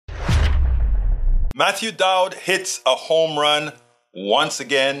Matthew Dowd hits a home run once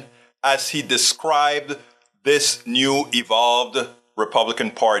again as he described this new evolved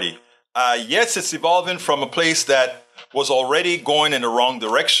Republican Party. Yes, it's evolving from a place that was already going in the wrong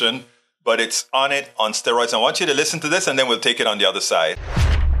direction, but it's on steroids. I want you to listen to this, and then we'll take it on the other side.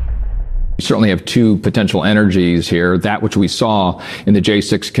 We certainly have two potential energies here. That which we saw in the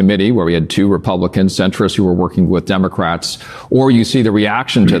J6 committee, where we had two Republican centrists who were working with Democrats, or you see the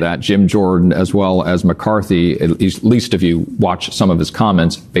reaction to that, Jim Jordan as well as McCarthy, at least if you watch some of his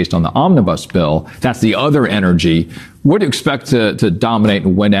comments based on the omnibus bill. That's the other energy. What do you expect to dominate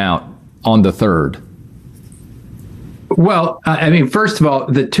and win out on the third? Well, I mean, first of all,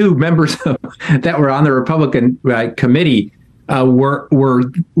 the two members that were on the Republican committee were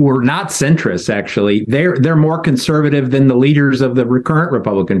not centrists. Actually, they're more conservative than the leaders of the current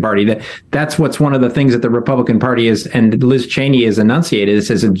Republican Party. That's what's one of the things that the Republican Party is, and Liz Cheney has enunciated,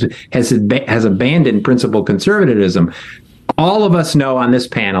 has abandoned principal conservatism. All of us know on this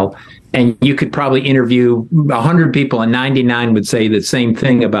panel, and you could probably interview 100 people and 99 would say the same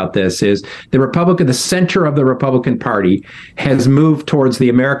thing about this, is the center of the Republican Party has moved towards the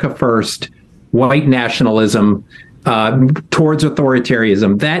America First, white nationalism, towards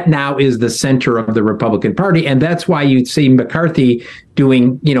authoritarianism. That now is the center of the Republican Party. And that's why you see McCarthy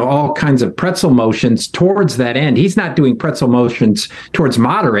doing, all kinds of pretzel motions towards that end. He's not doing pretzel motions towards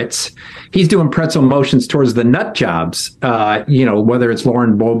moderates. He's doing pretzel motions towards the nut jobs, whether it's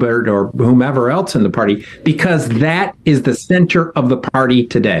Lauren Boebert or whomever else in the party, because that is the center of the party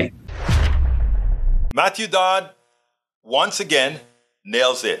today. Matthew Dowd, once again,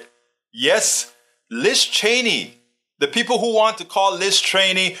 nails it. Yes, Liz Cheney. The people who want to call Liz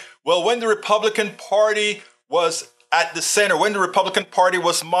Cheney, well, when the Republican Party was at the center, when the Republican Party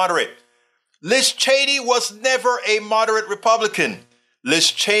was moderate, Liz Cheney was never a moderate Republican. Liz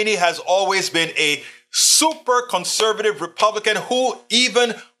Cheney has always been a super conservative Republican who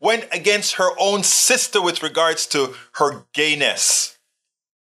even went against her own sister with regards to her gayness.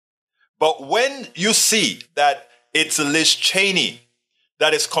 But when you see that it's Liz Cheney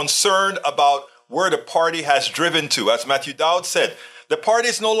that is concerned about where the party has driven to, as Matthew Dowd said, the party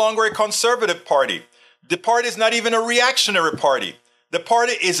is no longer a conservative party. The party is not even a reactionary party. The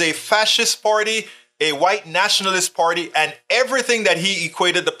party is a fascist party, a white nationalist party, and everything that he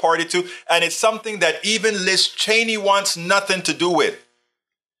equated the party to, and it's something that even Liz Cheney wants nothing to do with.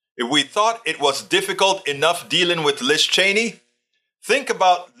 If we thought it was difficult enough dealing with Liz Cheney, think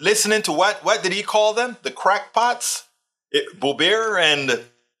about listening to what did he call them? The crackpots? Boebert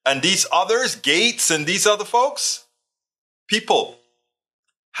and these others, Gates and these other folks? People,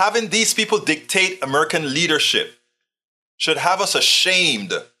 having these people dictate American leadership should have us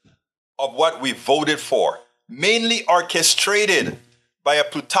ashamed of what we voted for, mainly orchestrated by a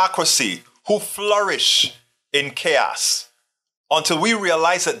plutocracy who flourish in chaos, until we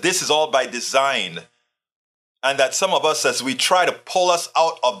realize that this is all by design, and that some of us, as we try to pull us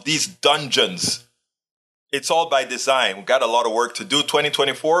out of these dungeons, it's all by design. We've got a lot of work to do.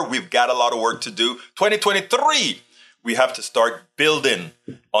 2024, we've got a lot of work to do. 2023, we have to start building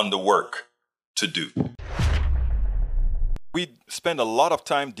on the work to do. We spend a lot of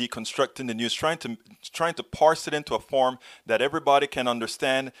time deconstructing the news, trying to parse it into a form that everybody can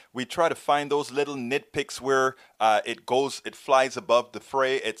understand. We try to find those little nitpicks where it flies above the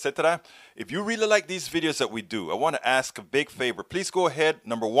fray, etc. If you really like these videos that we do, I want to ask a big favor. Please go ahead.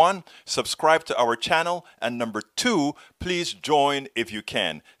 Number one, subscribe to our channel. And number two, please join if you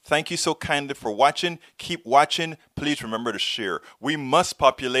can. Thank you so kindly for watching. Keep watching. Please remember to share. We must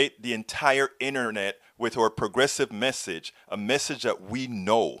populate the entire internet with our progressive message, a message that we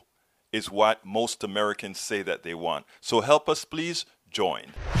know is what most Americans say that they want. So help us, please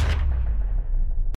join.